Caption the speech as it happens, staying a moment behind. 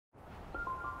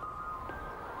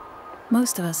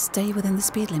Most of us stay within the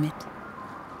speed limit.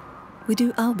 We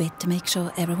do our bit to make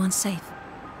sure everyone's safe,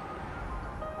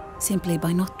 simply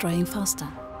by not driving faster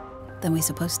than we're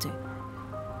supposed to.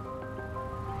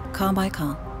 Car by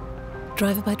car,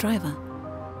 driver by driver,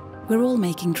 we're all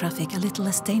making traffic a little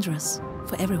less dangerous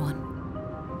for everyone.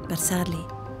 But sadly,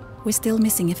 we're still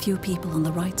missing a few people on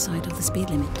the right side of the speed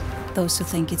limit, those who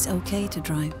think it's okay to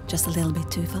drive just a little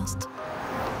bit too fast.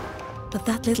 But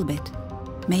that little bit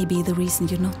may be the reason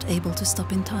you're not able to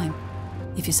stop in time,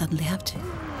 if you suddenly have to.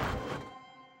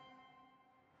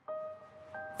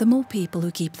 The more people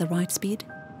who keep the right speed,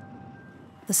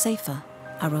 the safer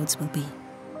our roads will be.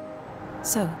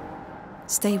 So,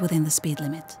 stay within the speed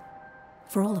limit,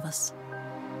 for all of us.